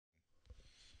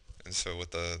And so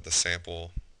with the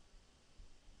sample,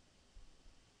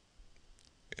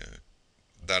 yeah,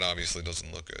 that obviously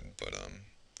doesn't look good, but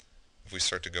if we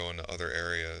start to go into other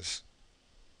areas,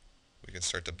 we can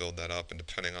start to build that up, and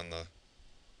depending on the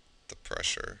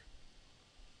pressure,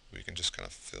 we can just kind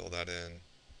of fill that in.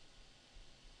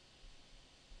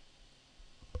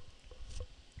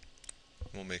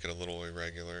 We'll make it a little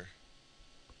irregular.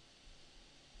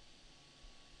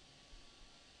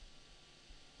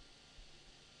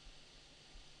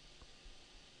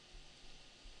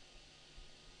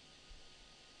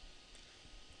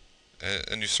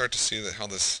 And you start to see that how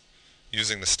this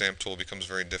using the stamp tool becomes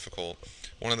very difficult.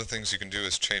 One of the things you can do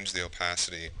is change the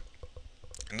opacity.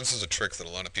 And this is a trick that a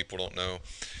lot of people don't know.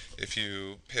 If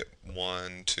you hit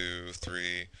 1, 2,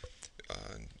 3,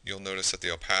 you'll notice that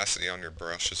the opacity on your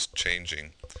brush is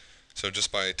changing. So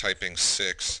just by typing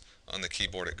 6 on the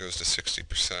keyboard, it goes to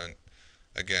 60%.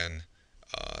 Again,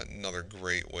 another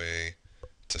great way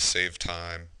to save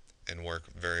time and work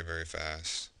very, very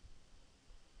fast.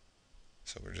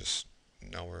 So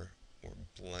now we're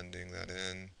blending that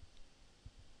in,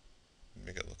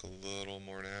 make it look a little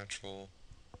more natural.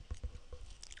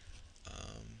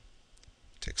 Um,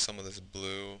 Take some of this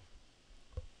blue,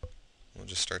 we'll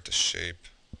just start to shape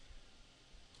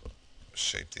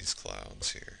these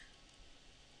clouds here.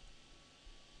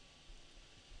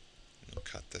 We'll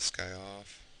cut this guy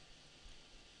off.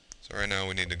 So right now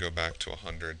we need to go back to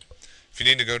 100. If you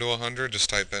need to go to 100, just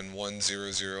type in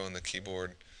 100 on the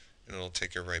keyboard, and it'll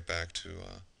take you right back to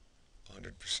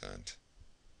 100%.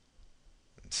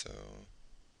 And so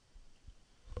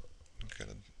I'm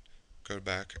gonna go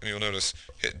back, and you'll notice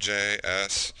hit J,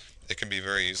 S. It can be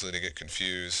very easily to get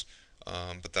confused,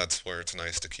 but that's where it's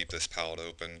nice to keep this palette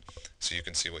open so you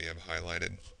can see what you have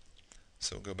highlighted.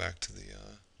 So go back to the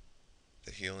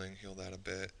healing, heal that a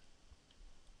bit.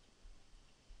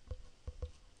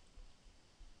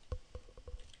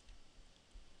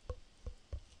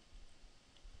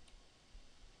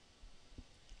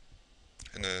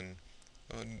 And then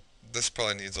this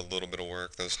probably needs a little bit of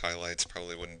work. Those highlights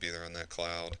probably wouldn't be there on that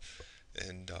cloud,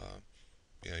 and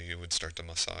you would start to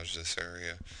massage this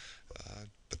area.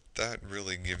 But that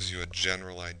really gives you a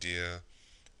general idea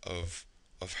of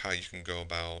how you can go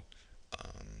about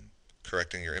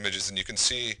correcting your images, and you can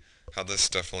see how this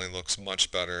definitely looks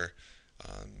much better.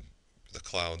 Um, the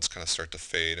clouds kind of start to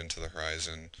fade into the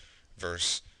horizon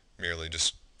versus merely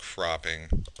just cropping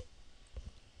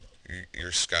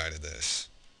your sky to this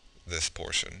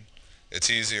portion. It's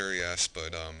easier, yes,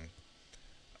 but um,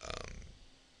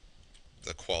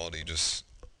 the quality just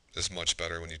is much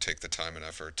better when you take the time and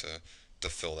effort to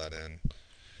fill that in.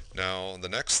 Now, the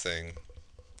next thing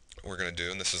we're going to do,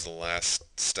 and this is the last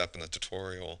step in the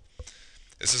tutorial,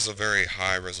 this is a very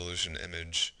high resolution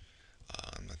image.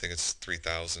 I think it's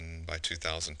 3000 by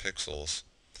 2000 pixels.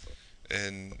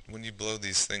 And when you blow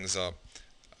these things up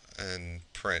and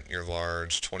print your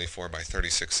large 24 by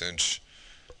 36 inch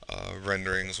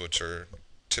renderings, which are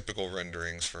typical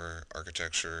renderings for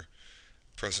architecture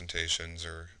presentations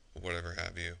or whatever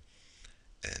have you,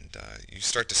 and you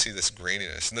start to see this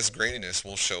graininess, and this graininess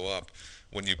will show up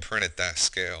when you print at that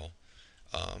scale.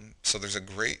 So there's a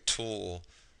great tool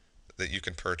that you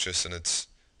can purchase, and it's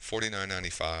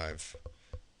 $49.95.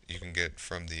 You can get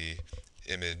from the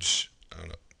image, I don't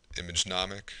know,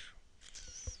 Imagenomic.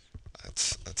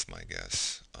 That's my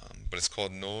guess. But it's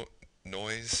called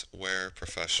Noiseware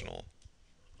Professional.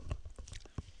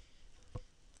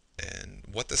 And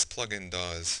what this plugin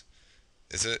does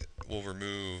is it will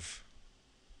remove.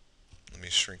 Let me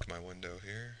shrink my window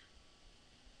here.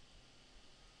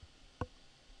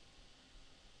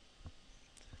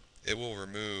 It will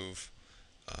remove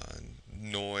uh,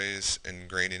 noise and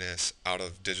graininess out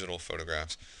of digital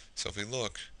photographs. So if we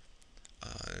look,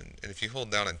 and if you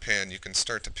hold down and pan, you can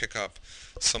start to pick up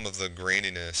some of the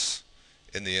graininess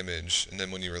in the image, and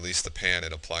then when you release the pan,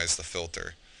 it applies the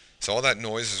filter. So all that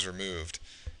noise is removed,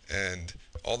 and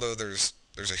although there's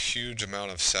a huge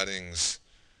amount of settings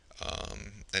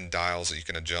and dials that you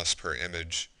can adjust per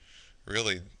image,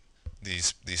 really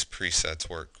these presets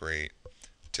work great.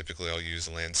 Typically, I'll use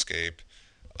landscape,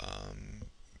 um,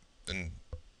 and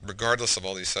regardless of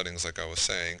all these settings, like I was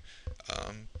saying,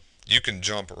 um, you can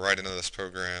jump right into this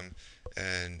program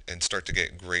and start to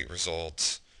get great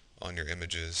results on your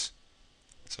images.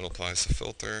 So it applies the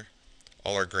filter.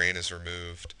 All our grain is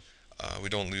removed. We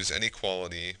don't lose any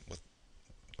quality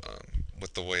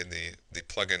with the way the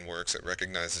plugin works. It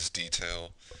recognizes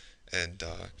detail, and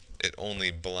it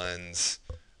only blends,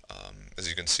 as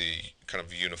you can see, kind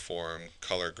of uniform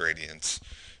color gradients,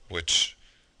 which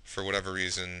for whatever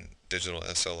reason digital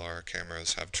SLR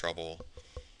cameras have trouble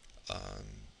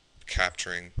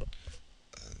capturing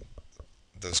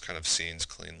those kind of scenes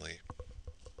cleanly.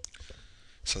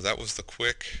 So that was the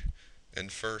quick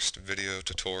and first video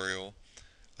tutorial.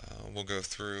 We'll go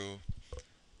through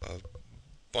a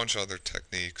bunch of other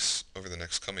techniques over the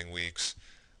next coming weeks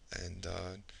and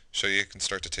show you can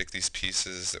start to take these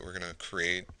pieces that we're going to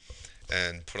create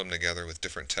and put them together with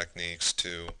different techniques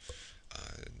to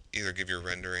either give your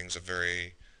renderings a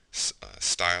very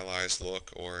stylized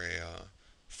look or a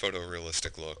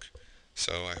photorealistic look.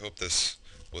 So I hope this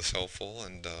was helpful,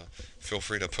 and feel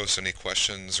free to post any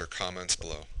questions or comments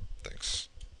below. Thanks.